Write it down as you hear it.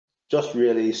just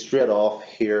really straight off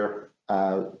here,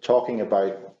 talking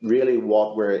about really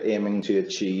what we're aiming to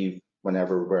achieve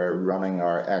whenever we're running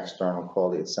our external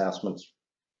quality assessments.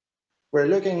 We're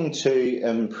looking to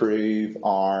improve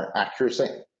our accuracy.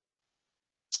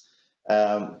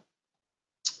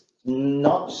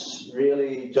 Not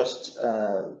really just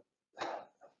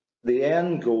the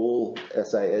end goal,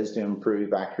 as I say, is to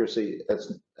improve accuracy.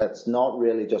 It's not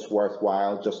really just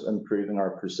worthwhile just improving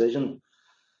our precision,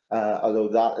 although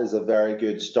that is a very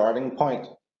good starting point,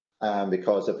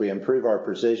 because if we improve our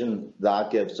precision,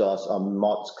 that gives us a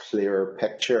much clearer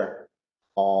picture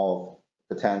of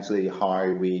potentially how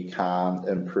we can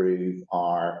improve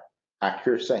our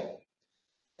accuracy.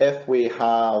 If we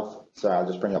have, sorry, I'll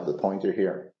just bring up the pointer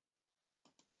here.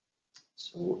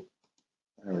 So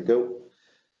there we go.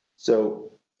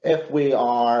 So if we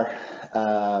are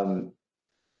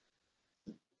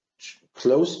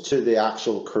close to the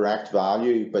actual correct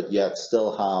value, but yet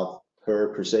still have poor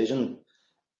precision,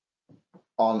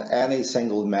 on any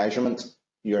single measurement,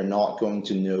 you're not going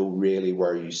to know really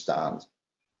where you stand.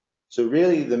 So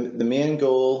really the main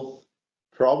goal,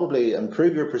 probably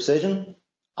improve your precision,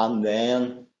 and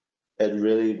then it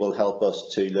really will help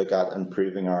us to look at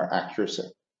improving our accuracy.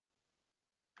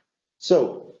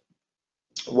 So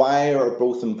why are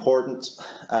both important?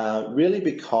 Really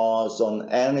because on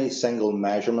any single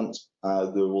measurement,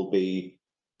 there will be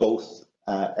both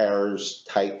errors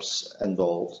types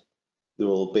involved. There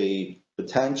will be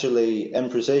potentially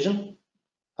imprecision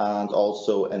and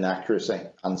also inaccuracy.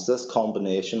 And it's this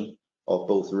combination of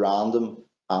both random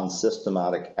and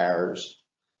systematic errors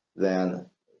then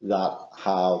that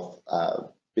have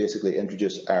basically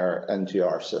introduced error into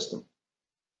our system.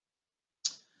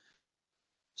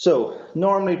 So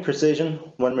normally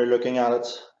precision, when we're looking at it,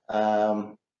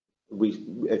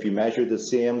 if you measure the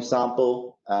same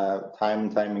sample time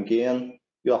and time again,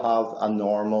 you'll have a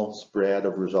normal spread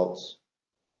of results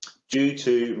due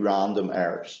to random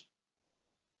errors.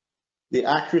 The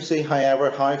accuracy,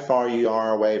 however, how far you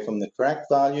are away from the correct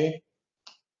value,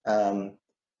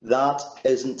 that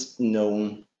isn't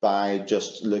known by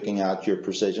just looking at your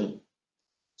precision.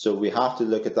 So we have to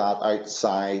look at that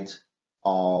outside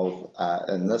of,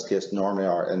 in this case, normally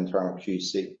our internal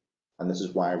QC. And this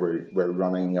is why we're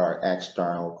running our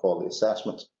external quality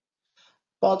assessment.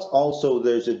 But also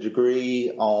there's a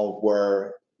degree of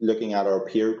where looking at our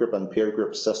peer group and peer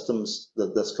group systems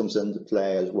that this comes into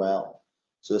play as well.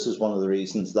 So this is one of the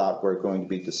reasons that we're going to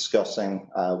be discussing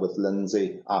with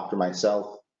Lindsay after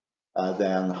myself,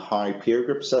 then how peer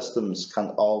group systems can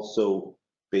also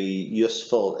be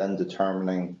useful in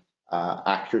determining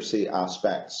accuracy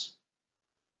aspects.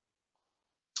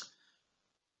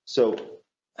 So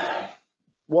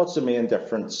what's the main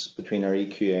difference between our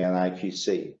EQA and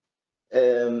IQC?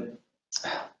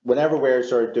 Whenever we're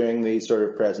sort of doing these sort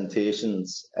of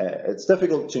presentations, it's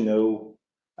difficult to know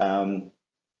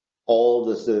all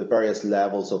the various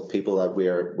levels of people that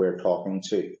we're talking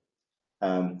to.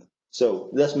 So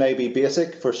this may be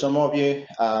basic for some of you,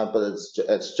 but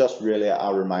it's just really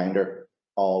a reminder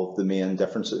of the main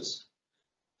differences.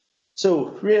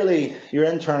 So really, your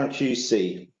internal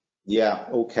QC, yeah,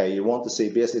 okay, you want to see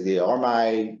basically, are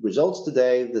my results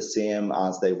today the same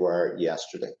as they were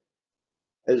yesterday?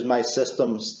 Is my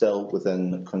system still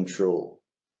within control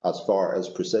as far as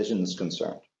precision is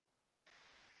concerned?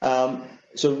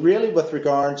 So really with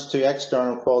regards to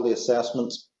external quality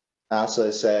assessments, as I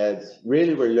said,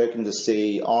 really we're looking to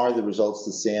see, are the results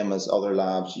the same as other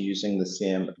labs using the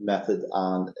same method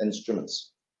and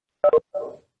instruments?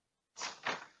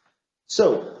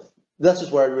 So this is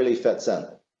where it really fits in.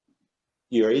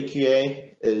 Your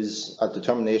EQA is a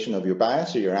determination of your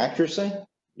bias or your accuracy.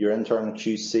 Your internal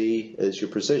QC is your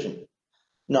precision.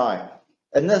 Now,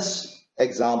 in this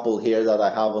example here that I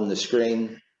have on the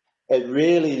screen, it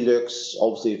really looks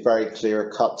obviously very clear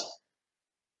cut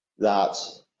that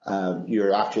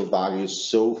your actual value is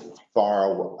so far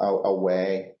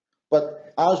away.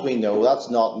 But as we know, that's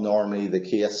not normally the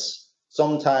case.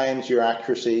 Sometimes your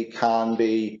accuracy can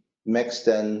be mixed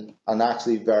in and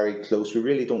actually very close. We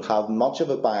really don't have much of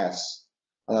a bias.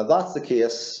 And if that's the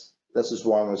case, this is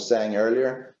what I was saying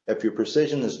earlier, if your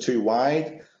precision is too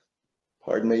wide,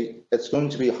 pardon me, it's going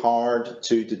to be hard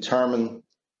to determine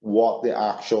what the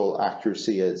actual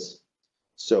accuracy is.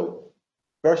 So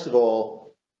first of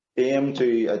all, aim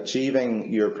to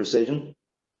achieving your precision,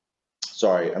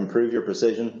 improve your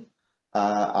precision,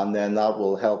 and then that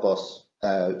will help us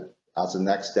as a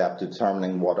next step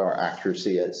determining what our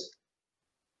accuracy is.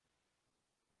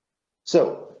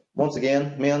 So once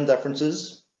again, main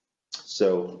differences.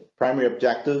 So primary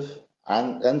objective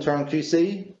and internal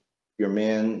QC, your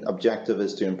main objective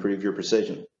is to improve your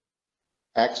precision.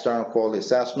 external quality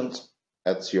assessment,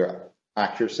 it's your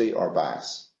accuracy or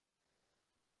bias.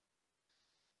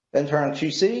 Internal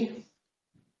QC,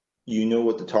 you know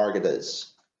what the target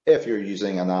is. If you're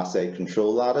using an assay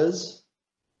control, that is.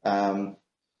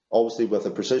 Obviously, with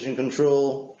a precision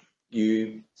control,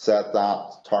 you set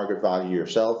that target value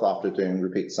yourself after doing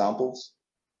repeat samples.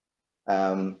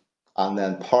 And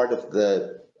then part of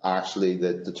the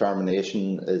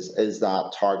determination is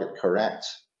that target correct?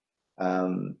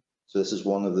 So this is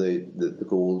one of the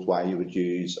goals why you would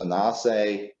use an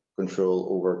assay control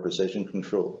over precision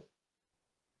control.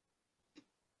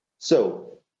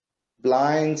 So,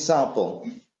 blind sample.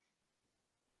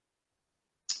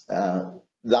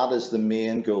 That is the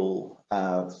main goal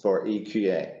for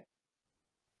EQA.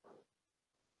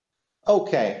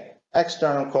 Okay,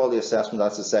 external quality assessment,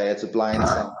 as I say, it's a blind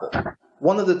sample.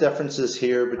 One of the differences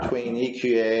here between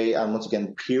EQA and, once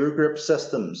again, peer group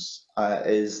systems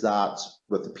is that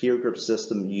with the peer group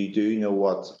system, you do know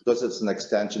what, because it's an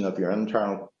extension of your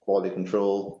internal quality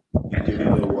control, you do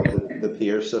know what the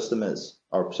peer system is,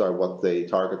 or sorry, what the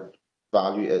target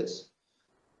value is.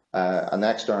 An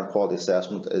external quality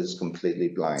assessment is completely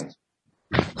blind.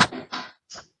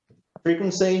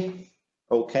 Frequency,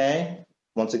 okay.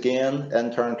 Once again,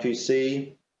 internal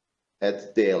QC, it's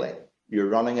daily. You're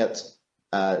running it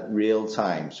real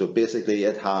time. So basically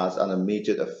it has an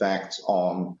immediate effect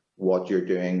on what you're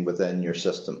doing within your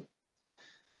system.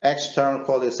 External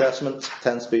quality assessment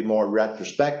tends to be more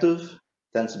retrospective,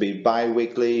 tends to be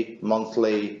bi-weekly,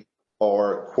 monthly,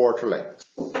 or quarterly.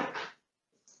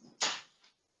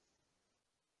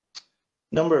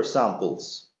 Number of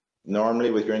samples.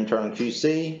 Normally with your internal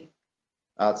QC,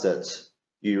 that's it.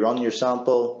 You run your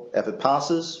sample. If it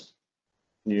passes,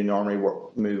 you normally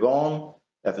move on.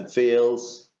 If it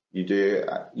fails, you do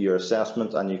your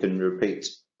assessment and you can repeat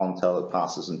until it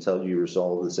passes, until you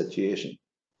resolve the situation.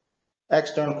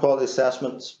 External quality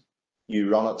assessment, you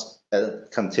run it.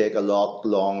 It can take a lot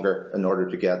longer in order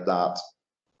to get that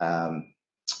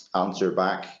answer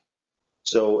back.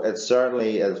 So it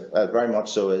certainly is, very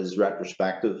much so is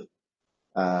retrospective,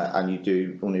 and you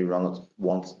do only run it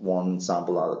one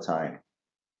sample at a time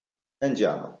in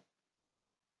general.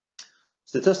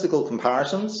 Statistical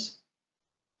comparisons.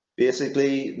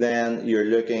 Basically, then you're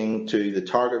looking to the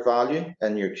target value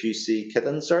in your QC kit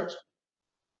insert.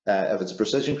 If it's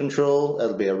precision control,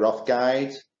 it'll be a rough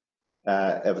guide.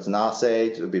 If it's an assay,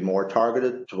 it'll be more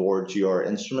targeted towards your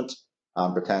instrument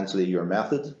and potentially your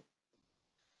method.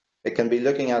 It can be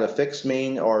looking at a fixed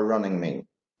mean or a running mean,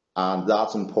 and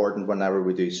that's important whenever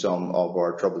we do some of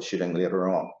our troubleshooting later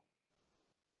on.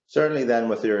 Certainly then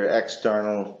with your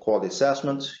external quality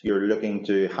assessment, you're looking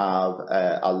to have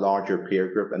a larger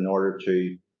peer group in order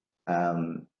to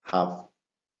have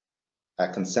a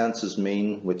consensus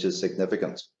mean which is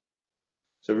significant.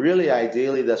 So really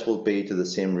ideally this will be to the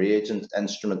same reagent,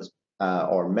 instrument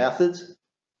or method.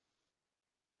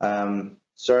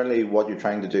 Certainly what you're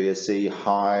trying to do is see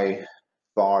how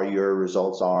far your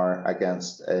results are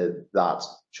against that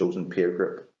chosen peer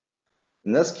group.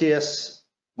 In this case,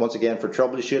 once again, for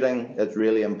troubleshooting, it's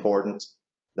really important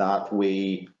that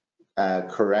we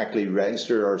correctly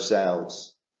register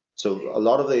ourselves. So a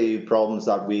lot of the problems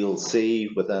that we'll see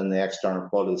within the external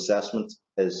quality assessment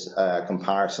is a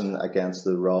comparison against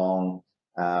the wrong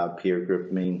peer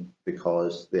group mean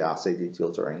because the assay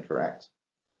details are incorrect.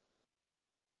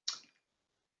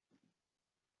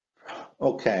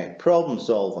 Okay, problem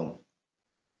solving.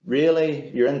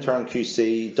 Really, your internal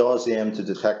QC does aim to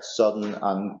detect sudden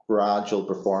and gradual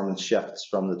performance shifts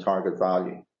from the target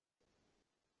value.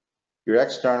 Your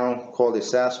external quality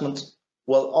assessment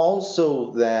will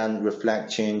also then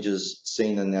reflect changes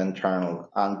seen in the internal,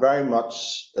 and very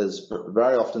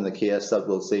often the case that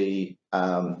we'll see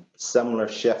similar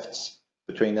shifts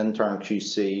between internal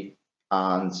QC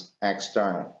and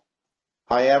external.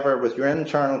 However, with your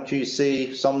internal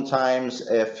QC, sometimes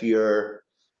if your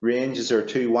ranges are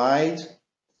too wide,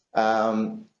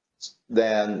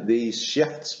 then these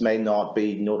shifts may not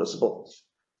be noticeable.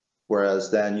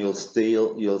 Whereas then you'll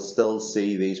still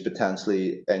see these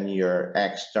potentially in your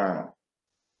external.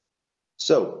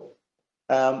 So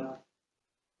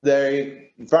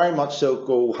they very much so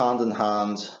go hand in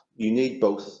hand. You need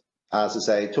both. As I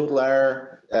say, total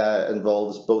error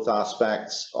involves both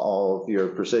aspects of your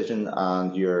precision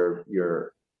and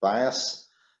your bias.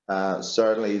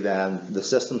 Certainly then the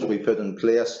systems we put in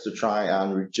place to try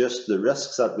and reduce the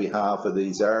risks that we have for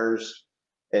these errors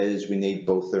is we need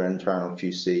both their internal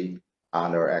QC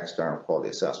and our external quality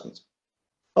assessment.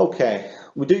 Okay,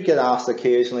 we do get asked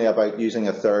occasionally about using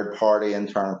a third-party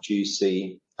internal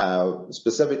QC,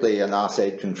 specifically an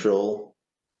assay control.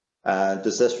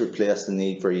 Does this replace the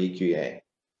need for EQA?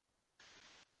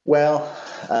 Well,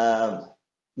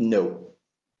 no.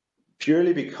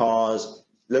 Purely because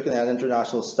looking at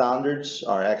international standards,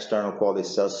 our external quality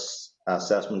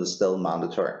assessment is still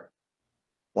mandatory.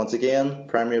 Once again,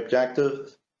 primary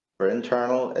objective for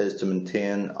internal is to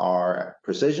maintain our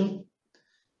precision.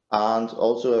 And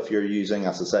also, if you're using,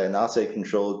 as I say, an assay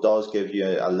control, it does give you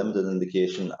a limited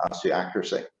indication as to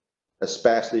accuracy,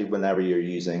 especially whenever you're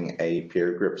using a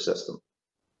peer group system.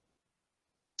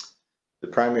 The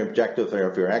primary objective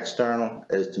of your external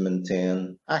is to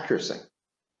maintain accuracy.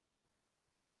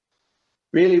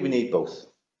 Really, we need both.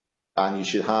 And you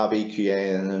should have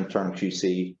EQA and internal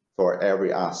QC for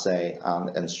every assay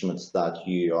and instruments that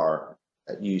you are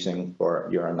using for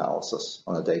your analysis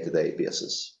on a day-to-day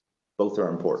basis. Both are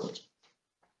important.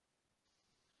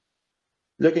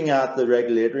 Looking at the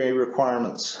regulatory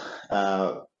requirements,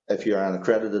 if you're an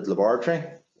accredited laboratory,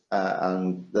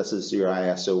 and this is your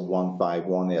ISO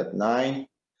 15189,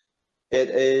 it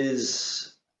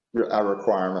is a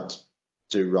requirement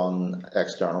to run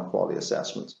external quality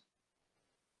assessment.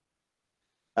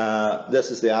 This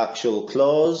is the actual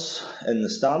clause in the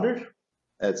standard.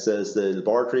 It says the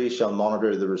laboratory shall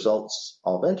monitor the results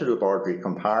of interlaboratory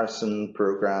comparison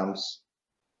programs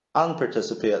and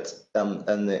participate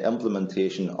in the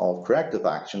implementation of corrective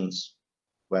actions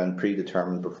when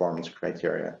predetermined performance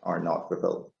criteria are not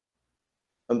fulfilled.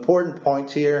 Important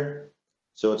point here,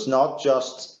 so it's not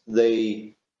just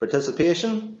the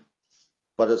participation,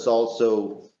 but it's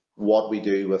also what we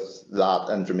do with that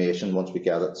information once we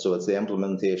get it. So it's the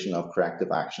implementation of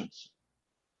corrective actions.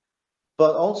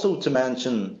 But also to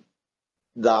mention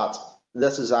that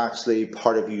this is actually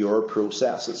part of your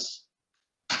processes.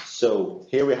 So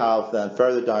here we have then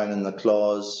further down in the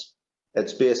clause,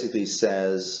 it basically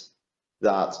says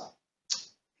that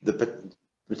the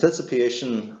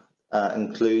participation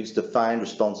includes defined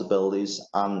responsibilities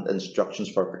and instructions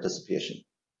for participation.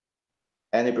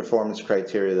 Any performance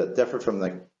criteria that differ from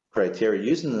the criteria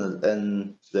used in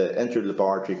the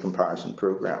interlaboratory comparison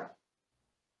program.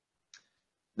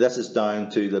 This is down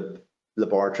to the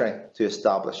laboratory to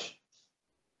establish.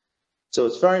 So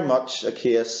it's very much a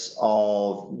case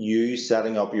of you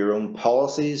setting up your own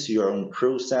policies, your own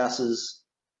processes,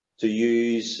 to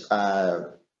use,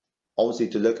 obviously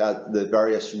to look at the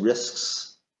various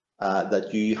risks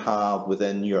that you have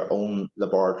within your own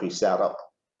laboratory setup.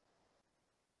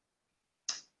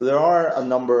 There are a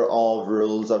number of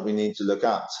rules that we need to look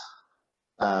at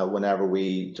whenever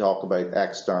we talk about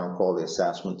external quality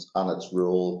assessment and its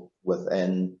role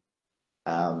within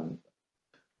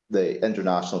the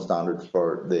international standards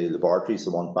for the laboratories,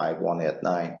 the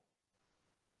 15189.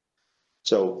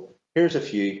 So here's a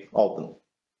few of them.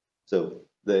 So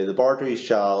the laboratory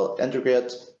shall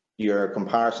integrate your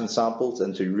comparison samples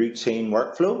into routine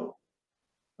workflow.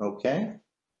 Okay.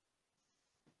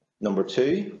 Number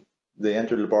 2, the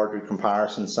interlaboratory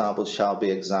comparison samples shall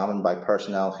be examined by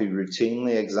personnel who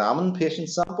routinely examine patient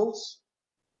samples.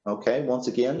 Okay, once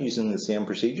again, using the same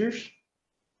procedures.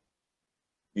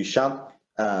 You shall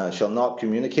not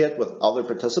communicate with other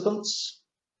participants,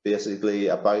 basically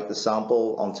about the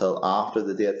sample until after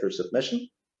the date for submission.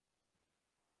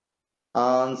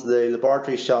 And the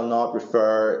laboratory shall not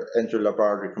refer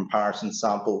interlaboratory comparison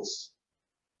samples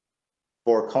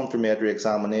for confirmatory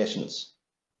examinations.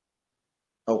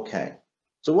 Okay,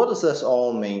 so what does this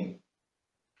all mean?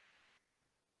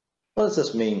 What does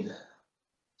this mean?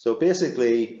 So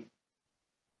basically,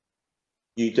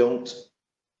 you don't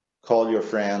call your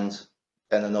friend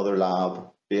in another lab,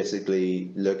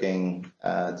 basically looking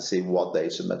to see what they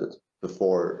submitted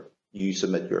before you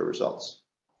submit your results.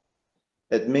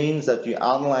 It means that you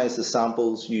analyze the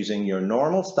samples using your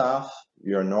normal staff,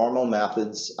 your normal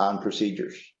methods and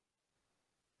procedures.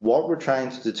 What we're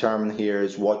trying to determine here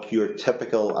is what your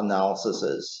typical analysis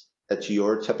is. It's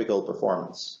your typical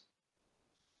performance.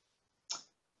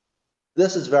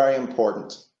 This is very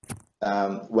important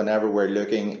whenever we're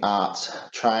looking at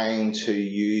trying to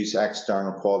use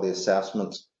external quality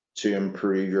assessment to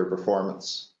improve your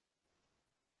performance.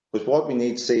 But what we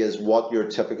need to see is what your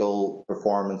typical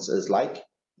performance is like.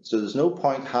 So there's no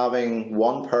point having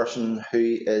one person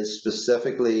who is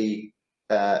specifically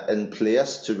in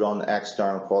place to run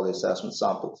external quality assessment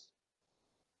samples.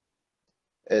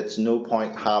 It's no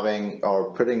point having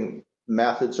or putting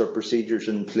methods or procedures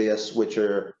in place which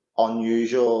are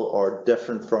unusual or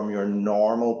different from your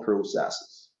normal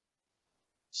processes.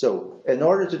 So in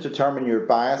order to determine your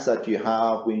bias that you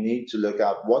have, we need to look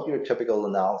at what your typical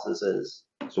analysis is.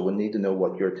 So we need to know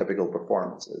what your typical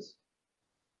performance is.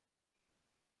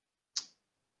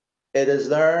 It is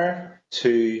there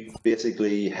to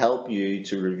basically help you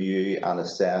to review and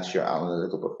assess your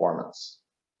analytical performance.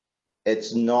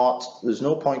 It's not, there's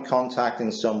no point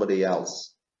contacting somebody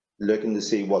else looking to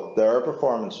see what their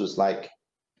performance was like.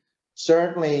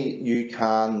 Certainly you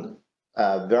can,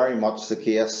 very much the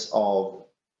case of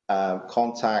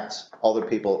contact other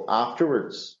people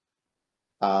afterwards,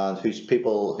 and who's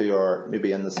people who are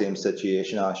maybe in the same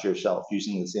situation as yourself,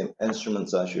 using the same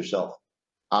instruments as yourself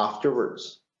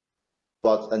afterwards.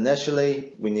 But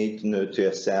initially, we need to know to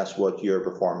assess what your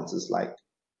performance is like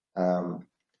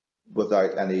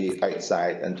without any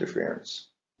outside interference.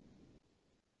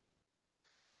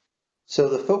 So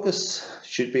the focus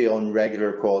should be on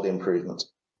regular quality improvement,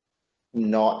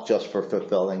 not just for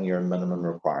fulfilling your minimum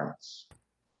requirements.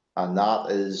 And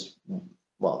that is,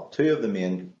 well, two of the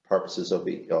main purposes of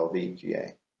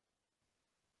EQA.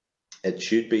 It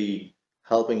should be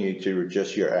helping you to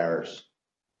reduce your errors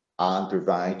and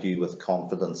provide you with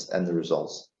confidence in the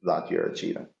results that you're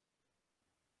achieving.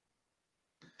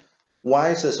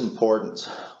 Why is this important?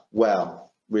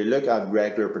 Well, we look at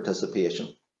regular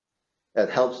participation. It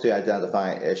helps to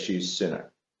identify issues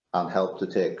sooner and help to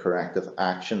take corrective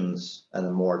actions in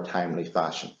a more timely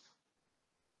fashion.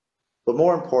 But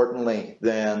more importantly,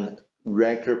 then,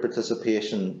 regular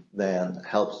participation then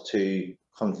helps to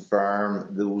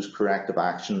confirm those corrective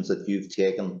actions that you've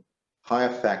taken. How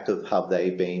effective have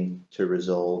they been to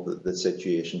resolve the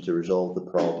situation, to resolve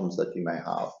the problems that you may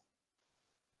have?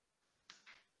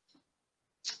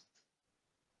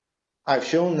 I've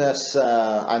shown this,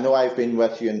 I know I've been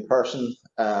with you in person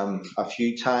a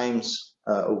few times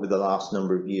over the last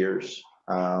number of years,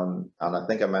 and I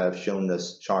think I might have shown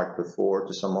this chart before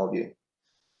to some of you.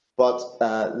 But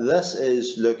this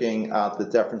is looking at the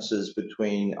differences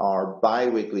between our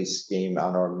bi-weekly scheme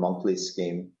and our monthly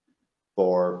scheme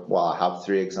for, well, I have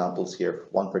three examples here,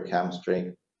 one for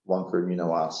chemistry, one for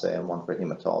immunoassay, and one for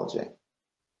hematology.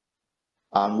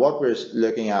 And what we're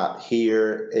looking at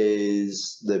here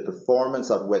is the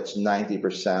performance at which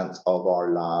 90% of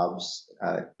our labs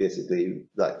basically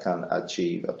that can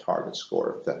achieve a target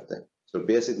score of 50. So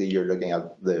basically you're looking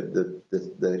at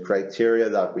the criteria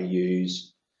that we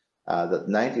use that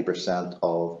 90%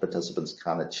 of participants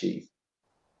can achieve.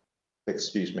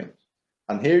 Excuse me.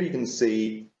 And here you can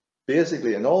see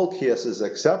basically in all cases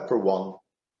except for one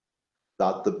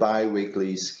that the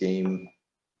bi-weekly scheme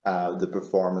the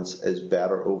performance is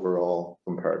better overall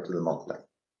compared to the monthly.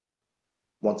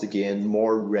 Once again,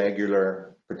 more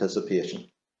regular participation.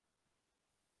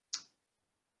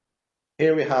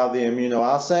 Here we have the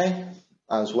immunoassay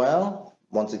as well.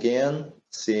 Once again,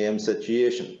 same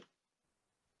situation.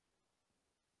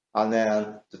 And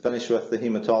then to finish with the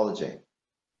hematology.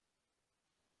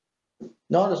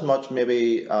 Not as much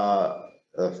maybe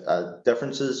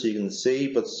differences you can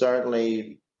see, but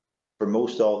certainly for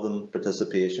most of them,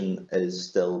 participation is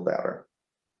still better.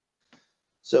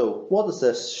 So what does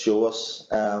this show us?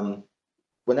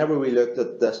 Whenever we looked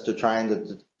at this to try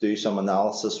and do some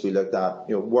analysis, we looked at,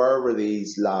 where were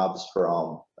these labs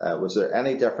from? Was there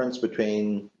any difference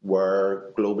between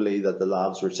where globally that the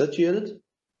labs were situated?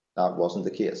 That wasn't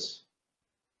the case.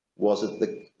 Was it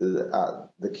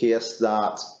the case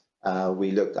that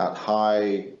we looked at how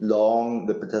long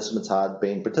the participants had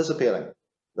been participating?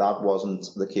 That wasn't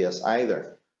the case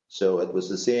either. So it was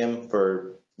the same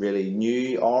for really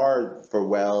new or for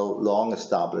long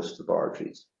established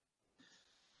laboratories.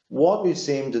 What we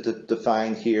seem to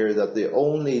find here that the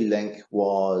only link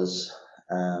was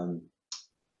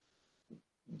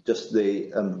just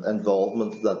the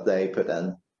involvement that they put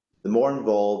in. The more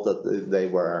involved that they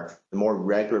were, the more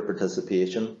regular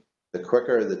participation, the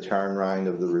quicker the turnaround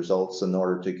of the results in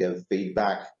order to give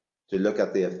feedback, to look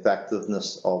at the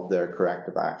effectiveness of their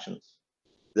corrective actions.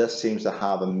 This seems to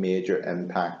have a major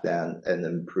impact then in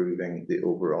improving the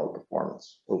overall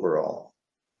performance overall.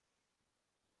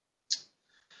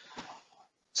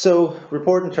 So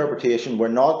report interpretation, we're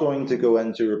not going to go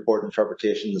into report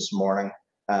interpretation this morning,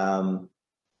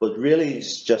 but really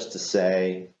it's just to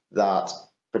say that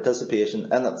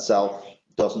participation in itself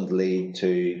doesn't lead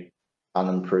to an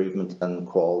improvement in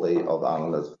quality of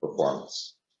analytical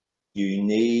performance. You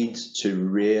need to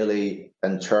really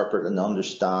interpret and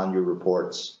understand your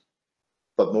reports.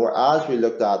 But more, as we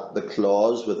looked at the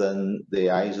clause within the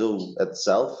ISO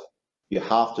itself, you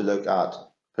have to look at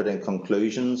putting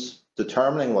conclusions,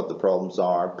 determining what the problems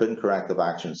are, putting corrective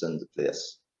actions into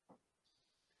place.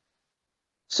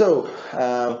 So,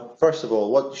 first of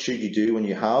all, what should you do when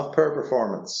you have poor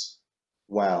performance?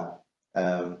 Well,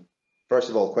 first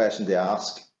of all, question to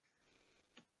ask,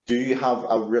 do you have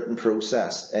a written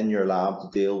process in your lab to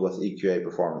deal with EQA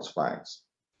performance flags?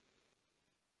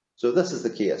 So this is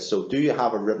the case. So do you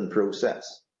have a written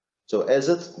process? So is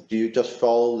it, do you just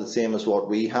follow the same as what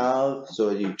we have?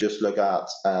 So you just look at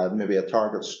maybe a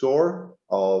target score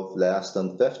of less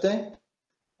than 50?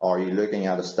 Or are you looking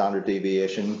at a standard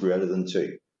deviation greater than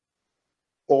 2?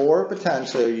 Or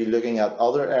potentially, are you looking at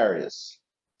other areas?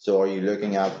 So are you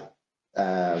looking at,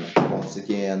 once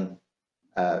again,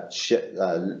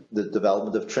 the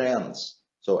development of trends?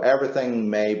 So everything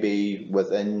may be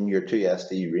within your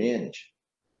 2SD range,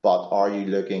 but are you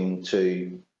looking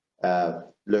to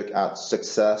look at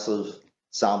successive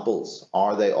samples?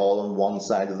 Are they all on one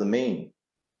side of the mean?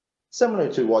 Similar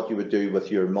to what you would do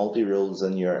with your multi-rules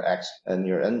in your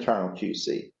internal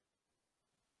QC.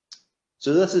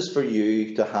 So this is for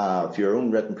you to have your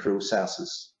own written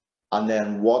processes. And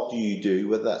then what do you do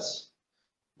with this?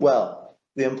 Well,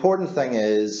 the important thing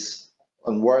is,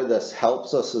 and where this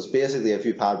helps us, is basically if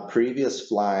you've had previous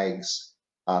flags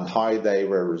and how they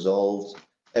were resolved.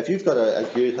 If you've got a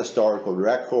good historical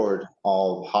record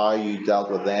of how you dealt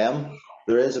with them,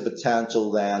 there is a potential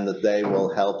then that they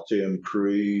will help to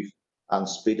improve and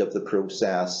speed up the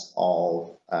process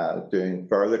of doing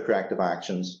further corrective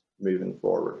actions moving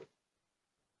forward.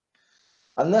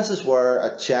 And this is where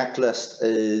a checklist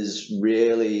is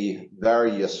really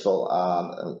very useful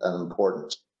and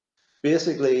important.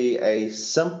 Basically, a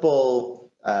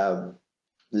simple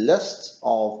list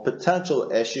of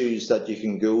potential issues that you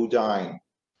can go down.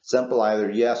 Simple either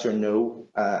yes or no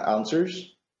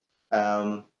answers.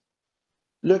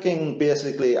 Looking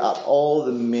basically at all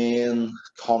the main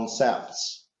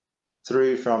concepts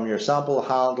through from your sample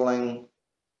handling,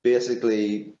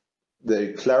 basically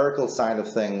the clerical side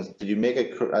of things. Did you make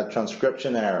a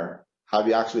transcription error? Have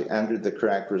you actually entered the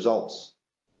correct results?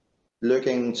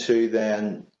 Looking to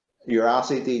then your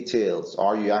assay details.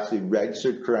 Are you actually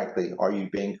registered correctly? Are you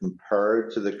being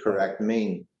compared to the correct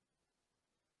mean?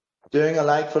 Doing a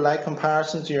like-for-like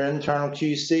comparison to your internal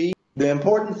QC. The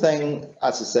important thing,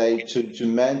 as I say, to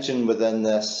mention within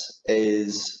this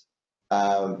is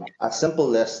a simple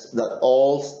list that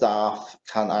all staff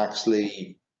can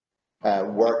actually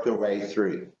work their way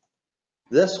through.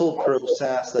 This whole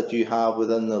process that you have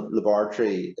within the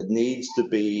laboratory, it needs to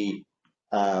be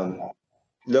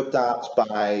looked at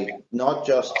by not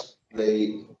just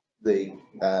the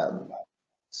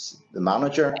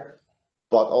manager,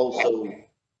 but also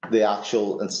the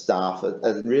actual staff.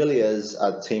 It really is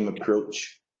a team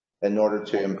approach in order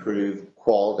to improve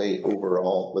quality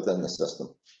overall within the system.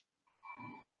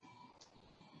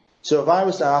 So if I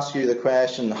was to ask you the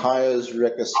question, how is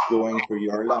RIQAS going for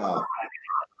your lab?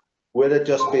 Would it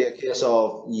just be a case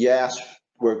of, yes,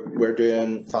 we're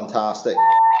doing fantastic?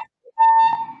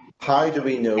 How do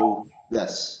we know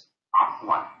this?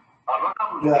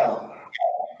 Well,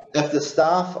 if the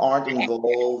staff aren't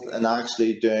involved in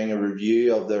actually doing a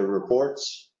review of their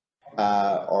reports,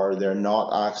 or they're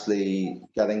not actually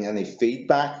getting any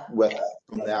feedback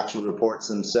from the actual reports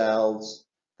themselves,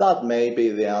 that may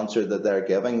be the answer that they're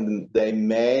giving. They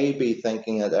may be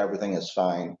thinking that everything is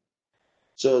fine.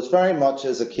 So it's very much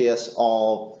as a case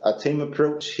of a team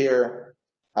approach here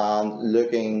and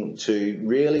looking to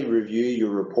really review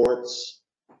your reports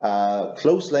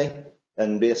closely,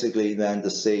 and basically then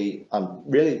to see,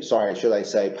 should I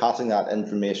say, passing that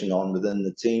information on within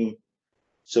the team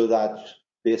so that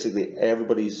basically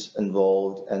everybody's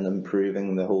involved in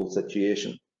improving the whole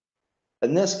situation.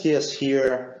 In this case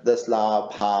here, this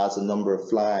lab has a number of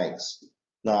flags.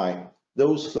 Now,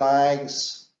 those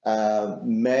flags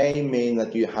may mean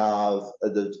that you have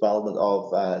the development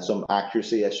of some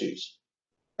accuracy issues.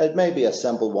 It may be a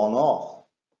simple one-off,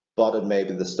 but it may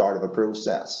be the start of a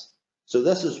process. So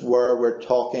this is where we're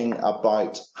talking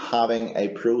about having a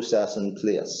process in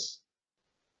place.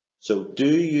 So do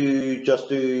you just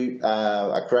do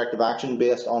a corrective action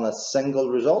based on a single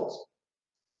result?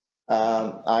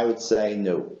 I would say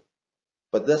no.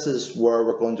 But this is where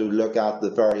we're going to look at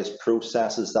the various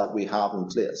processes that we have in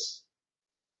place.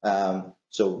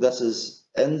 So this is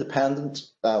independent.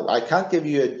 I can't give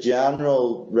you a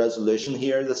general resolution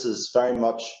here. This is very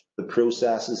much the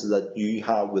processes that you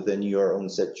have within your own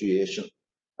situation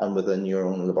and within your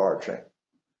own laboratory.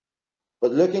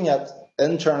 But looking at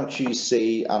internal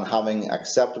QC and having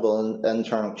acceptable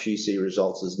internal QC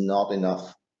results is not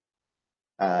enough.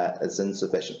 It's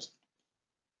insufficient.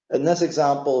 In this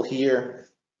example here,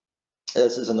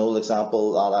 this is an old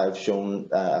example that I've shown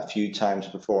a few times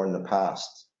before in the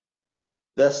past.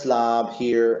 This lab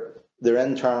here, their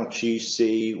internal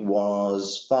QC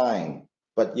was fine,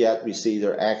 but yet we see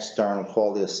their external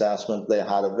quality assessment. They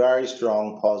had a very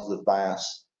strong positive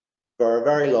bias for a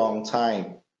very long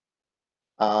time.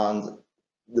 And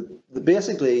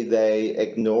basically they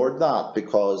ignored that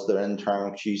because their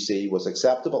internal QC was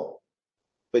acceptable.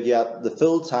 but yet the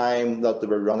full time that they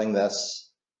were running this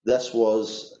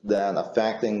was then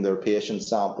affecting their patient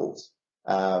samples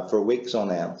for weeks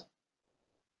on end.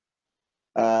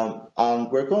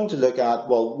 And we're going to look at,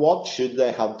 well, what should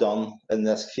they have done in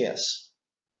this case?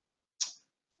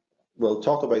 We'll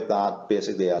talk about that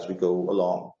basically as we go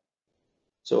along.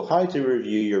 So how to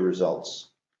review your results.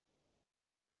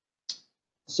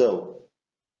 So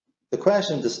the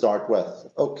question to start with,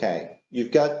 okay,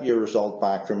 you've got your result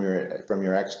back from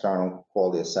your external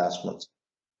quality assessment.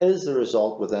 Is the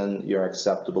result within your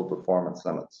acceptable performance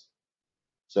limits?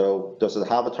 So does it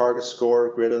have a target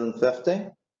score greater than 50?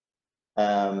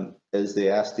 Is the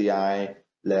SDI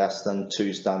less than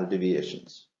 2 standard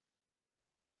deviations?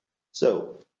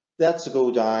 So let's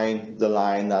go down the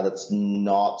line that it's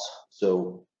not.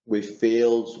 So we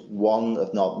failed one,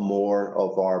 if not more,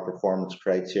 of our performance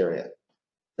criteria.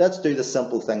 Let's do the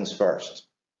simple things first.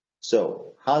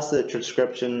 So has the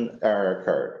transcription error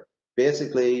occurred?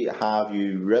 Basically, have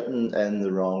you written in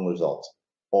the wrong result?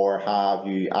 Or have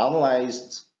you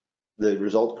analyzed the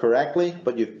result correctly,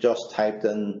 but you've just typed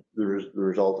in the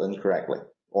result incorrectly?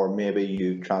 Or maybe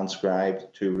you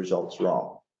transcribed 2 results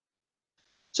wrong.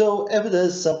 So if it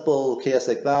is a simple case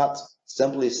like that,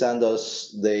 simply send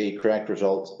us the correct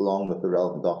result along with the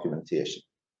relevant documentation.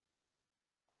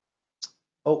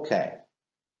 Okay,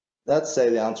 let's say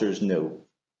the answer is no.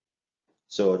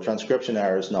 So a transcription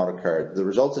error has not occurred. The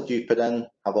results that you've put in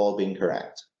have all been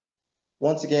correct.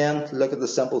 Once again, look at the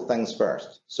simple things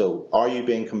first. So are you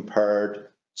being compared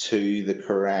to the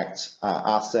correct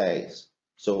assays?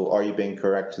 So are you being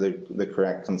correct to the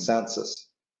correct consensus?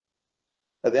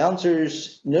 If the answer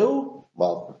is no,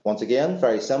 well, once again,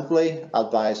 very simply,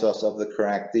 advise us of the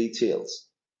correct details.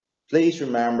 Please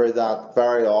remember that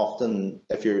very often,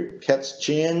 if your kits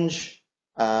change,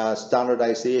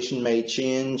 standardization may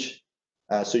change.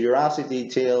 So your assay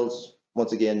details,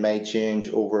 once again, may change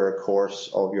over a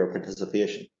course of your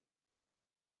participation.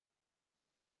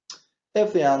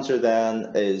 If the answer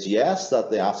then is yes,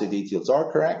 that the assay details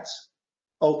are correct,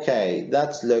 okay,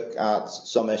 let's look at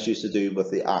some issues to do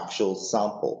with the actual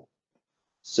sample.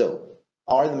 So,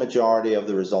 are the majority of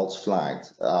the results flagged,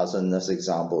 as in this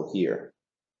example here?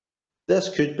 This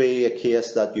could be a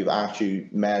case that you've actually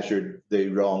measured the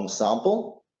wrong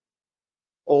sample,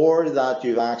 or that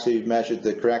you've actually measured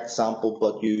the correct sample,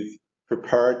 but you've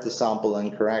prepared the sample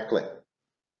incorrectly.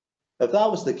 If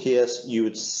that was the case, you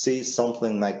would see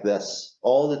something like this.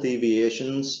 All the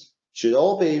deviations should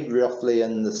all be roughly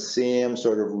in the same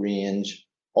sort of range,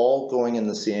 all going in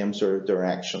the same sort of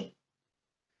direction.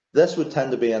 This would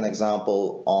tend to be an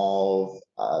example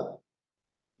of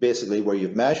basically where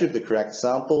you've measured the correct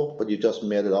sample, but you just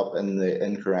made it up in the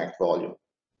incorrect volume.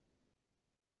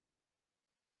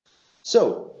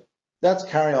 So let's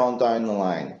carry on down the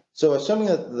line. So assuming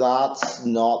that that's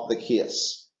not the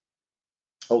case,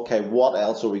 okay, what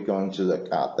else are we going to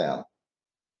look at then?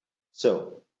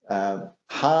 So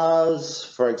has,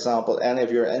 for example, any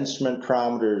of your instrument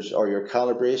parameters or your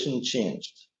calibration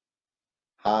changed?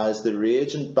 Has the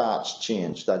reagent batch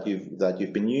changed that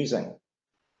you've been using?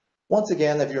 Once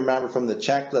again, if you remember from the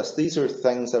checklist, these are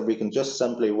things that we can just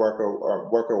simply work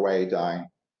our way down,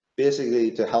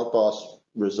 basically to help us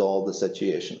resolve the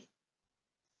situation.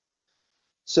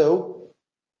 So,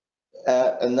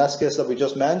 in this case that we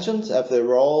just mentioned, if they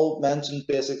were all mentioned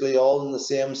basically all on the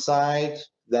same side,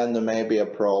 then there may be a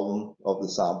problem of the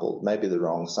sample, maybe the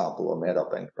wrong sample or made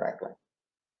up incorrectly.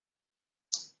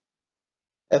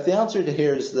 If the answer to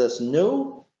here is this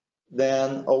no,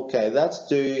 then okay, let's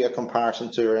do a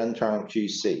comparison to our internal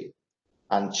QC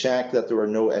and check that there were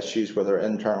no issues with our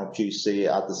internal QC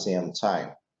at the same time.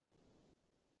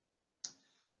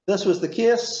 If this was the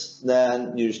case,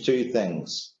 then there's 2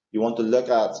 things. You want to look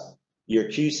at your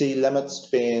QC limits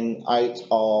being out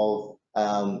of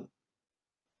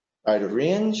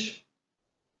range,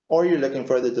 or you're looking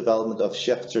for the development of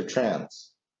shifts or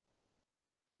trends,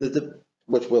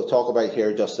 which we'll talk about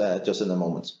here just in a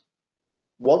moment.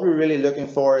 What we're really looking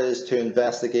for is to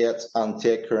investigate and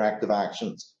take corrective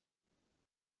actions.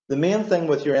 The main thing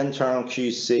with your internal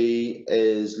QC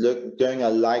is doing a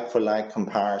like-for-like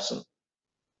comparison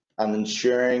and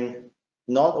ensuring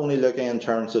not only looking in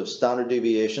terms of standard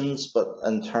deviations, but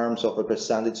in terms of a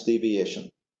percentage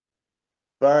deviation.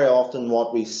 Very often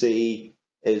what we see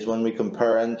is when we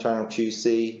compare internal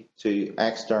QC to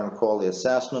external quality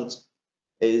assessments,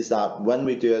 is that when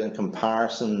we do it in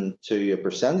comparison to a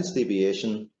percentage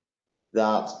deviation,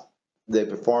 that the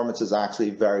performance is actually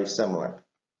very similar.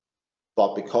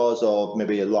 But because of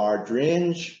maybe a large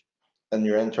range in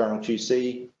your internal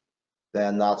QC,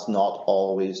 then that's not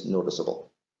always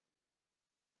noticeable.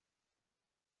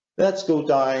 Let's go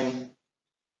down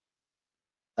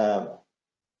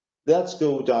Let's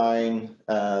go down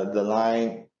the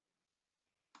line.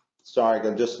 Sorry,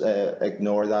 I'll just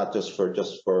ignore that just for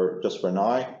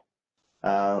now.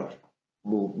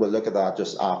 We'll look at that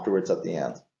just afterwards at the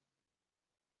end.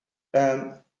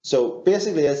 So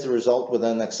basically, is the result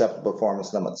within acceptable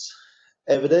performance limits?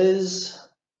 If it is,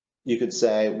 you could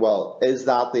say, well, is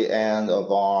that the end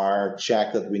of our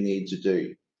check that we need to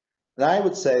do? And I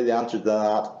would say the answer to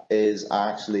that is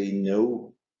actually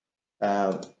no,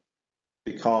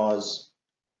 because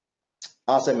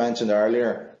as I mentioned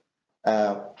earlier,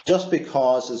 just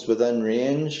because it's within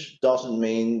range doesn't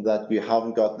mean that you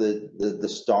haven't got the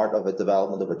start of a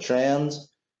development of a trend.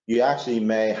 You actually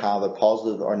may have a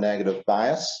positive or negative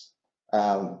bias,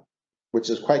 which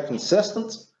is quite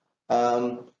consistent,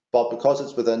 but because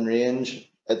it's within range,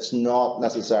 it's not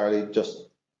necessarily just,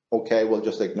 okay, we'll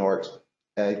just ignore it.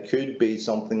 It could be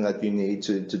something that you need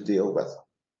to deal with.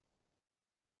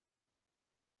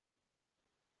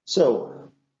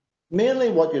 So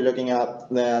mainly what you're looking at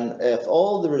then, if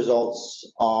all the results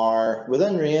are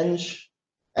within range,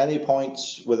 any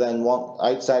points within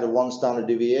outside of one standard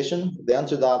deviation, the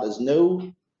answer to that is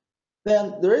no,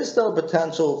 then there is still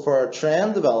potential for a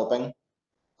trend developing.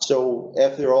 So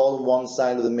if they're all on one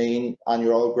side of the mean and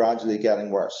you're all gradually getting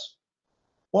worse.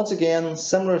 Once again,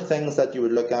 similar things that you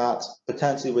would look at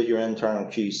potentially with your internal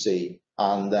QC,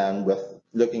 and then with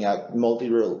looking at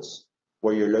multi-rules,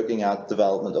 where you're looking at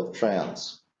development of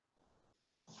trends.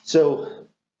 So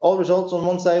all results on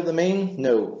one side of the mean?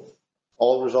 No.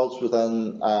 All results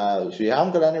within, so you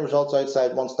haven't got any results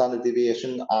outside one standard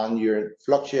deviation and you're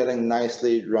fluctuating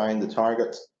nicely around the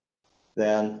target,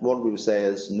 then what we would say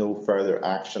is no further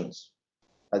actions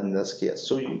in this case.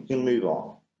 So you can move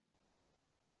on.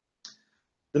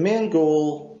 The main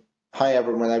goal,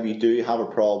 however, whenever you do have a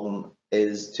problem,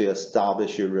 is to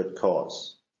establish your root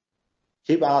cause.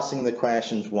 Keep asking the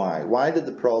questions why. Why did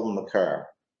the problem occur?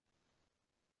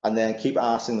 And then keep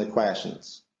asking the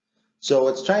questions. So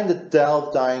it's trying to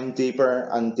delve down deeper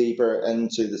and deeper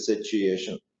into the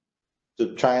situation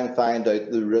to try and find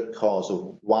out the root cause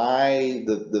of why,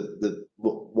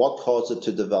 what caused it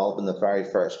to develop in the very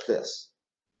first place,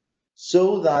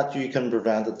 so that you can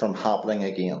prevent it from happening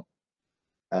again.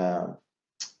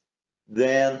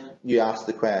 Then you ask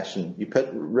the question, you put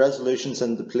resolutions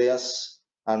into place,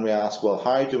 and we ask, well,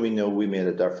 how do we know we made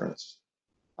a difference?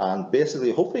 And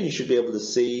basically, hopefully you should be able to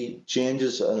see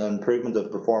changes and improvement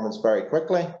of performance very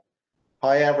quickly.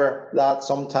 However, that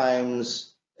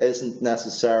sometimes isn't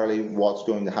necessarily what's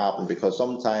going to happen, because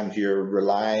sometimes you're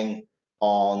relying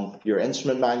on your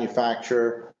instrument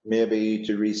manufacturer maybe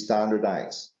to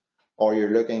re-standardize, or you're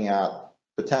looking at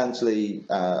potentially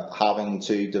having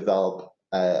to develop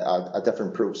a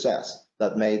different process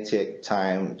that may take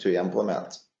time to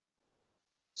implement.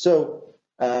 So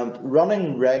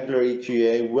running regular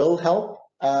EQA will help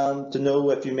to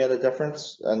know if you made a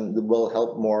difference, and will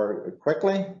help more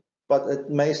quickly, but it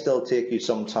may still take you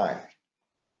some time.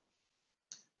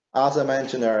 As I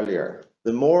mentioned earlier,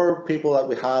 the more people that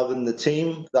we have in the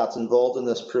team that's involved in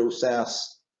this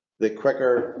process, the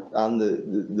quicker and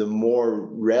the more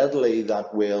readily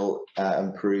that will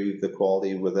improve the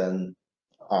quality within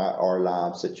our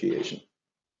lab situation.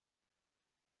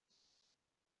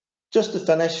 Just to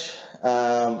finish,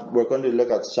 we're going to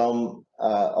look at some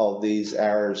of these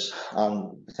errors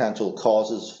and potential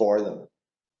causes for them.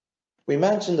 We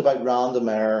mentioned about random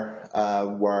error,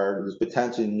 where there's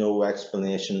potentially no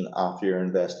explanation after your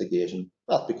investigation.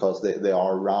 That's because they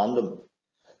are random.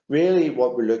 Really,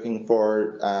 what we're looking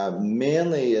for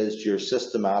mainly is your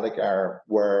systematic error,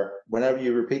 where whenever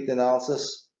you repeat the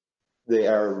analysis, the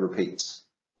error repeats,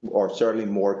 or certainly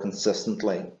more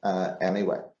consistently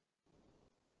anyway.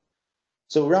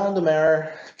 So random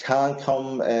error can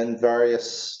come in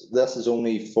various, this is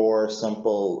only 4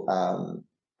 simple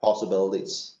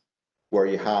possibilities, where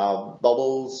you have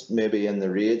bubbles maybe in the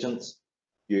reagents,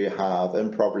 you have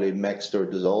improperly mixed or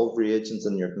dissolved reagents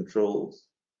in your controls,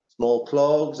 small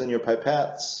clogs in your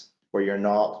pipettes where you're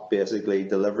not basically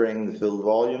delivering the full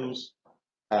volumes.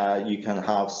 You can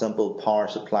have simple power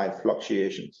supply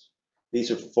fluctuations.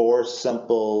 These are 4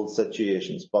 simple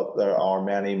situations, but there are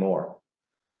many more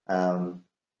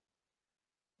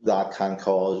that can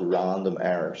cause random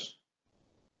errors.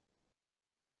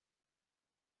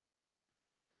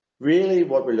 Really,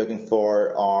 what we're looking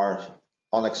for are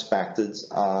unexpected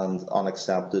and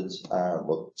unaccepted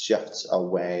shifts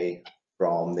away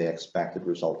from the expected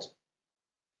result.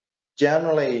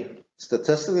 Generally,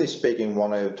 statistically speaking,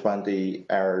 1 out of 20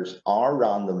 errors are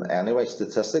random anyway,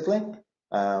 statistically.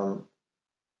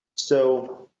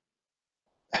 So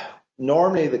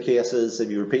normally the case is if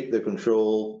you repeat the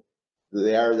control,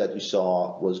 the error that you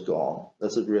saw was gone.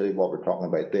 This is really what we're talking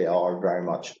about. They are very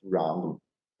much random.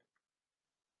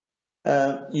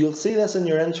 You'll see this in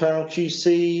your internal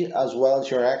QC as well as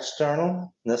your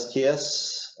external. In this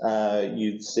case,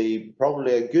 you'd see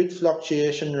probably a good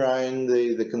fluctuation around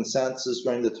the consensus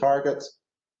around the target.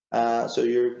 So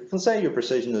you can say your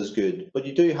precision is good, but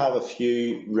you do have a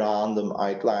few random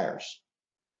outliers.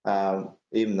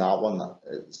 Even that one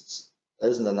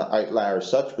isn't an outlier as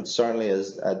such, but certainly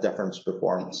is a difference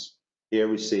performance. Here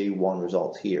we see one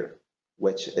result here,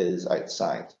 which is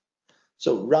outside.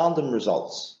 So random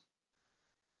results.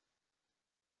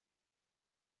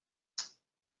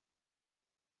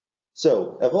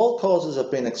 So if all causes have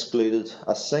been excluded,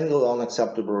 a single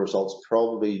unacceptable result is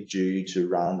probably due to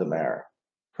random error.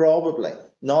 Probably,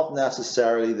 not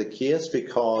necessarily the case,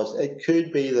 because it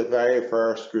could be the very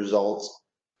first results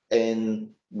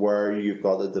in where you've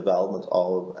got a development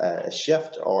of a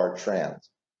shift or a trend.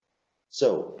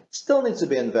 So it still needs to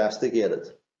be investigated.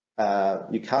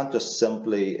 You can't just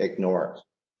simply ignore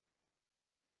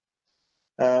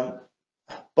it.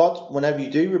 But whenever you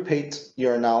do repeat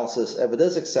your analysis, if it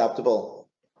is acceptable,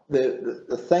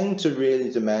 the thing to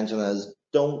really mention is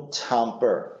don't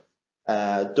tamper,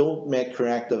 don't make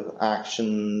corrective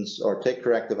actions or take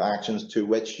corrective actions to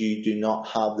which you do not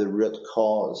have the root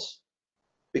cause.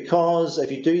 Because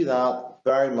if you do that,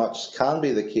 very much can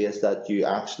be the case that you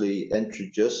actually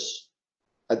introduce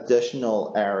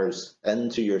additional errors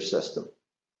into your system,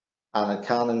 and it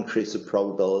can increase the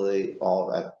probability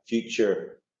of a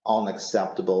future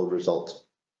unacceptable result.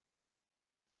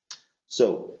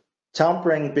 So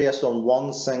tampering based on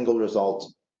one single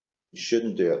result, you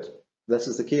shouldn't do it. If this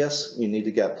is the case, you need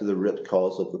to get to the root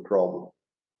cause of the problem.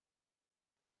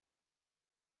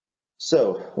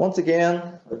 So once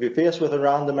again, if you're faced with a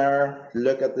random error,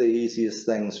 look at the easiest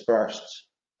things first.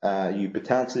 You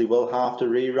potentially will have to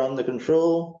rerun the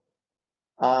control,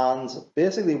 and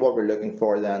basically what we're looking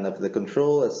for then, if the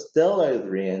control is still out of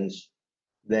range,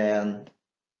 then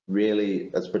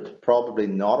really it's probably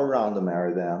not a random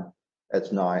error then,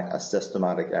 it's now a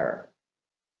systematic error.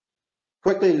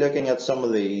 Quickly looking at some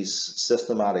of these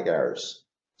systematic errors.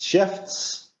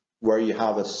 Shifts, where you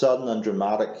have a sudden and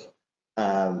dramatic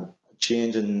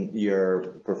change in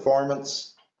your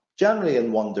performance, generally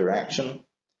in one direction.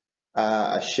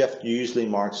 A shift usually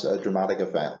marks a dramatic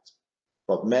event,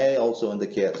 but may also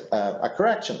indicate a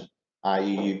correction,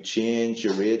 i.e. you change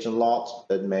your reagent lot.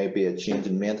 It may be a change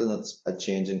in maintenance, a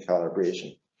change in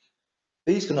calibration.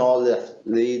 These can all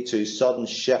lead to sudden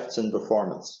shifts in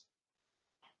performance.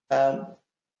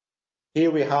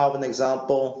 Here we have an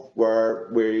example where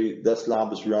this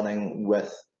lab is running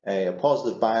with a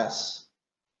positive bias.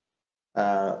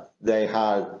 They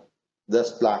had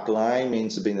this black line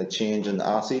means to be a change in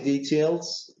assay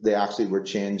details. They actually were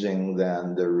changing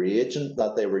then the reagent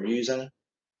that they were using.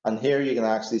 And here you can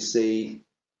actually see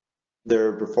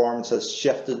their performance has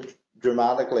shifted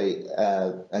dramatically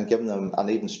and given them an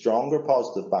even stronger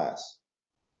positive bias.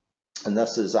 And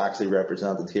this is actually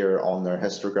represented here on their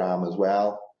histogram as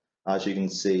well. As you can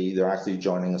see, they're actually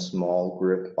joining a small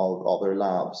group of other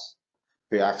labs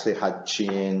who actually had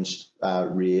changed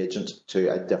reagent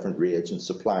to a different reagent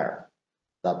supplier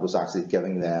that was actually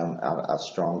giving them a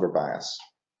stronger bias.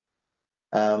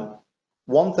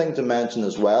 One thing to mention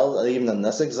as well, even in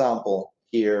this example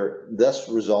here, this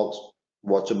result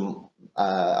was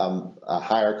a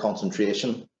higher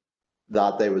concentration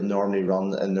that they would normally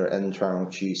run in their internal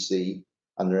QC,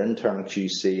 and their internal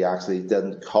QC actually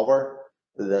didn't cover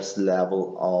this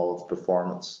level of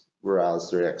performance, whereas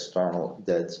their external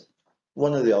did.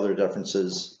 One of the other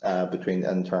differences between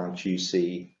internal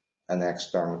QC and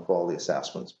external quality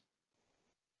assessment.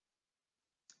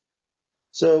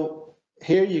 So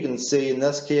here you can see in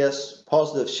this case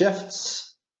positive shifts.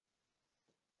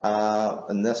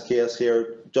 In this case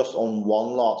here, just on one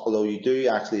lot, although you do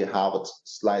actually have it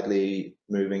slightly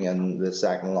moving in the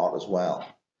second lot as well.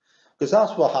 Because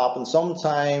that's what happens.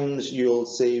 Sometimes you'll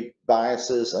see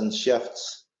biases and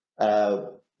shifts,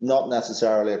 not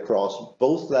necessarily across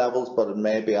both levels, but it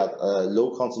may be at a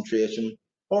low concentration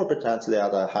or potentially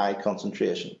at a high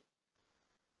concentration.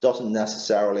 Doesn't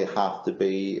necessarily have to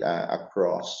be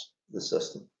across the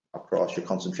system, across your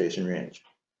concentration range.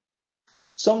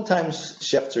 Sometimes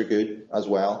shifts are good as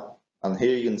well. And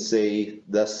here you can see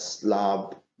this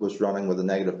lab was running with a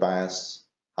negative bias,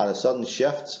 had a sudden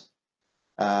shift,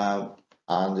 and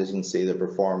as you can see, the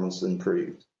performance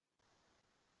improved.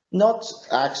 Not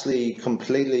actually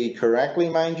completely correctly,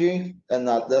 mind you, in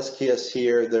that this case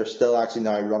here, they're still actually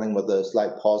now running with a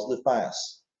slight positive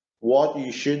bias. What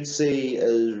you should see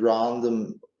is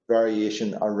random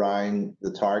variation around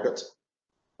the target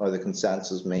or the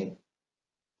consensus mean.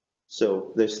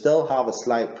 So they still have a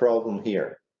slight problem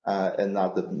here in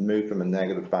that they've moved from a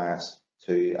negative bias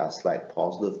to a slight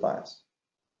positive bias.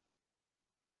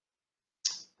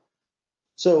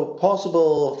 So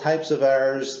possible types of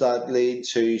errors that lead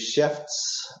to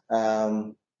shifts.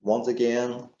 Once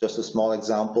again, just a small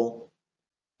example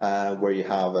where you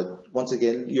have once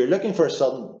again, you're looking for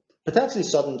potentially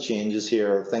sudden changes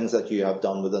here, things that you have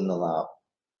done within the lab,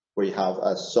 where you have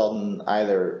a sudden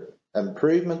either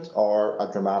improvement or a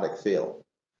dramatic fail.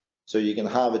 So you can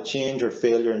have a change or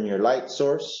failure in your light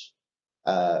source,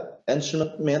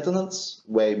 instrument maintenance,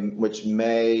 which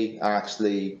may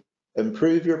actually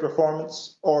improve your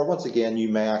performance, or once again, you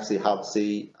may actually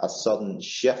see a sudden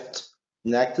shift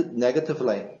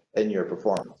negatively in your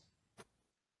performance.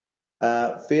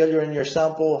 Failure in your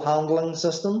sample handling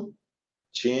system,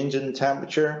 change in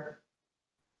temperature,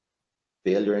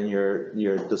 failure in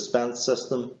your dispense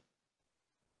system,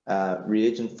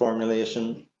 reagent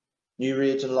formulation, new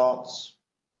reagent lots,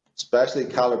 especially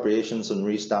calibrations and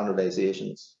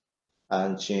restandardizations,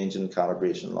 and change in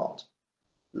calibration lot.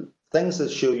 Things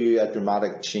that show you a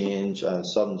dramatic change and a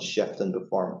sudden shift in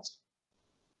performance.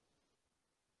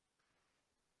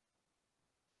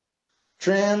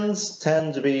 Trends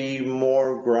tend to be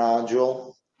more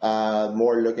gradual,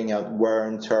 more looking at wear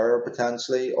and tear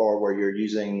potentially, or where you're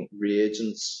using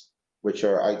reagents which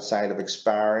are outside of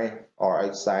expiry or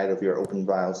outside of your open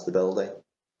vial stability.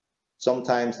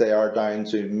 Sometimes they are down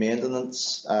to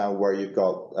maintenance, where you've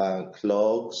got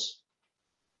clogs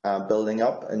building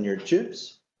up in your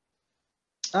tubes,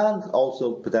 and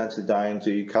also potentially down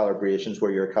to calibrations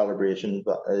where your calibration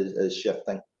is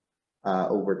shifting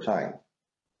over time.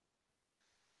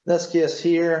 In this case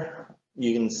here,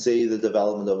 you can see the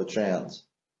development of a trend.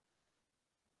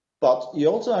 But you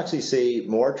also actually see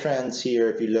more trends here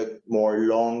if you look more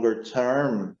longer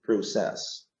term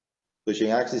process. Because you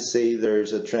can actually see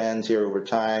there's a trend here over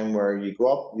time where you go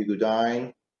up, you go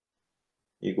down,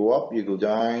 you go up, you go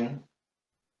down,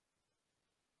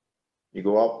 you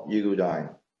go up, you go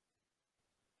down.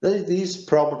 These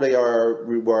probably are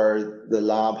where the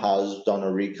lab has done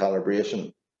a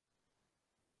recalibration.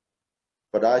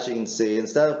 But as you can see,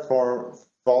 instead of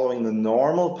following the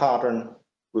normal pattern,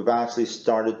 we've actually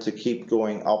started to keep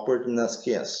going upward in this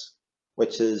case,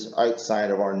 which is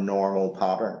outside of our normal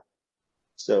pattern.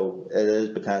 So it is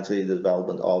potentially the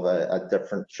development of a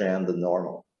different trend than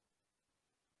normal.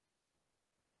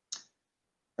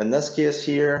 In this case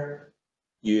here,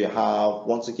 you have,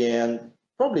 once again,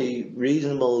 probably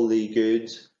reasonably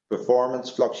good performance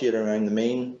fluctuating around the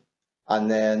mean, and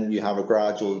then you have a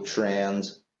gradual trend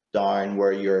down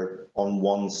where you're on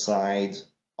one side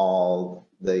of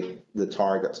the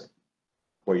target,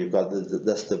 where you've got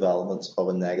this development of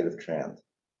a negative trend.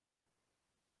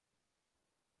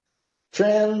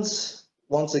 Trends,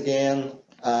 once again,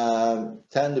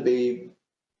 tend to be,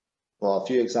 well, a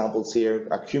few examples here: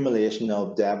 accumulation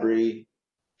of debris,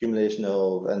 accumulation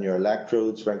in your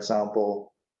electrodes, for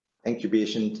example,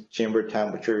 incubation chamber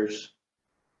temperatures.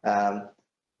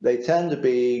 They tend to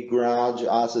be gradual,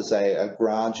 as I say, a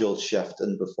gradual shift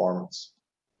in performance.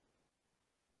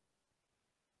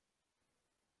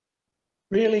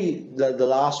 Really, the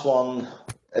last one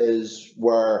is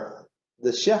where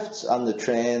the shifts and the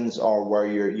trends are where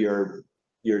you're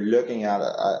looking at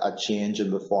a change in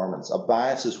performance. A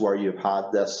bias is where you've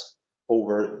had this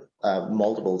over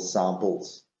multiple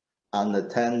samples, and they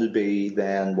tend to be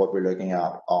then what we're looking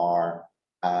at are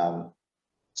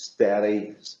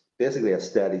steady, basically a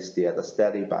steady state, a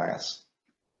steady bias.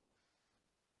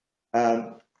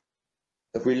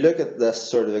 If we look at this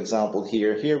sort of example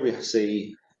here we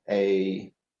see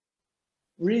a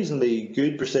reasonably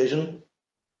good precision.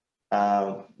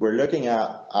 We're looking at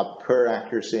a poor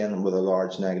accuracy and with a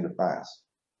large negative bias,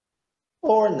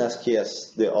 or in this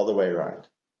case, the other way around.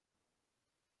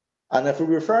 And if we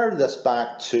refer this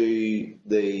back to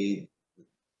the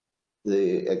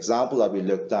example that we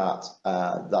looked at,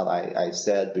 that I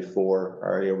said before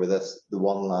earlier with the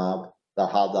one lab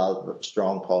that had that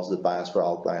strong positive bias for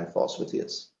alkaline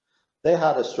phosphatase. They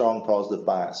had a strong positive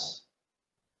bias,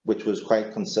 which was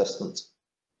quite consistent.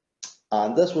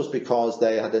 And this was because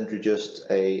they had introduced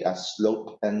a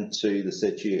slope into the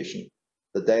situation,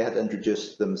 that they had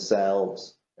introduced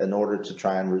themselves in order to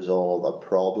try and resolve a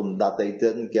problem that they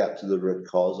didn't get to the root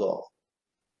cause of.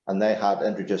 And they had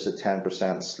introduced a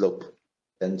 10% slope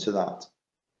into that.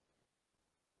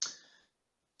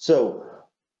 So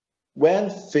when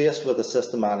faced with a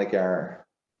systematic error,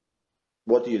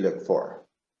 what do you look for?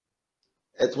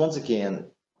 It's once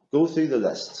again, go through the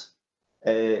list.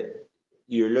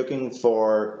 You're looking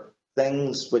for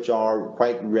things which are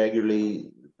quite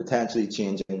regularly potentially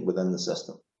changing within the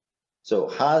system. So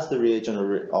has the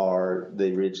reagent or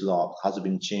the reagent lot, has it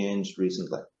been changed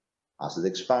recently? Has it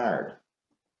expired?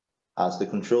 Has the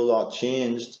control lot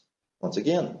changed? Once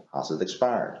again, has it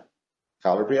expired?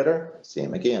 Calibrator,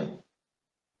 same again.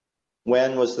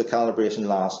 When was the calibration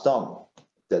last done?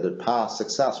 Did it pass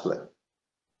successfully?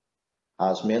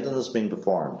 Has maintenance been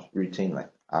performed routinely?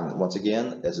 And once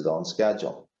again, is it on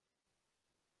schedule?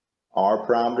 Are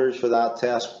parameters for that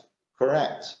test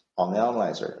correct on the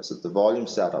analyzer? Is it the volume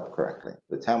set up correctly?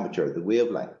 The temperature, the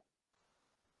wavelength?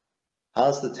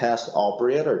 Has the test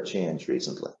operator changed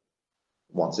recently?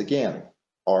 Once again,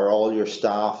 are all your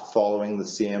staff following the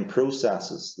same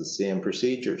processes, the same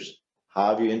procedures?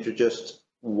 Have you introduced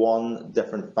one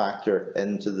different factor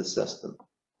into the system?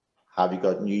 Have you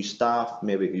got new staff,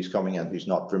 maybe who's coming in, who's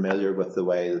not familiar with the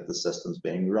way that the system's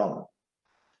being run?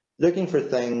 Looking for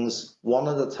things one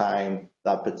at a time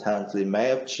that potentially may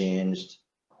have changed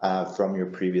from your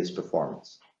previous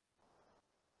performance.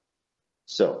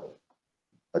 So,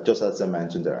 just as I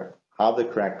mentioned there, have the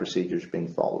correct procedures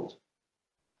been followed?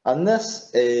 And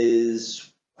this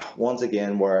is, once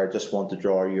again, where I just want to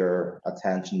draw your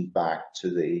attention back to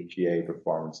the EQA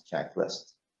performance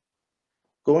checklist.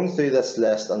 Going through this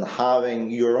list and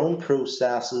having your own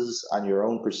processes and your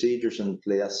own procedures in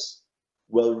place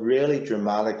will really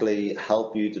dramatically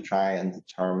help you to try and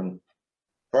determine,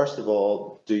 first of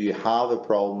all, do you have a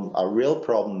problem, a real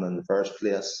problem in the first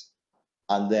place,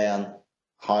 and then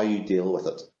how you deal with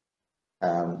it.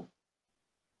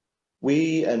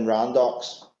 We in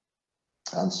Randox,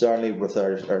 and certainly with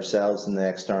ourselves in the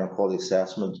external quality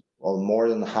assessment, are more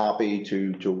than happy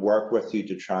to work with you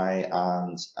to try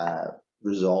and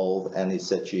resolve any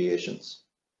situations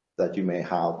that you may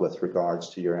have with regards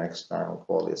to your external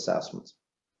quality assessments.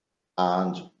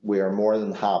 And we are more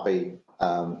than happy,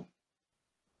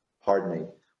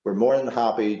 we're more than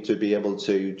happy to be able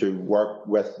to work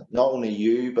with not only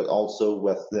you, but also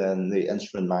within the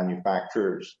instrument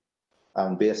manufacturers,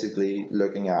 and basically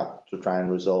looking at to try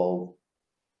and resolve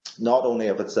not only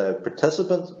if it's a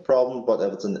participant problem, but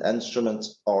if it's an instrument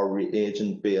or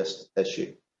reagent-based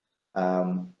issue.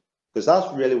 Because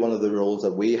that's really one of the roles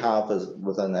that we have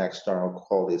within external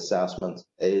quality assessment,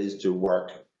 is to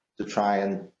work to try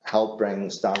and help bring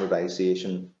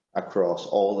standardization across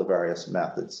all the various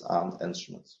methods and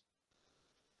instruments.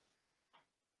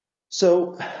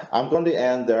 So I'm going to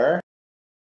end there.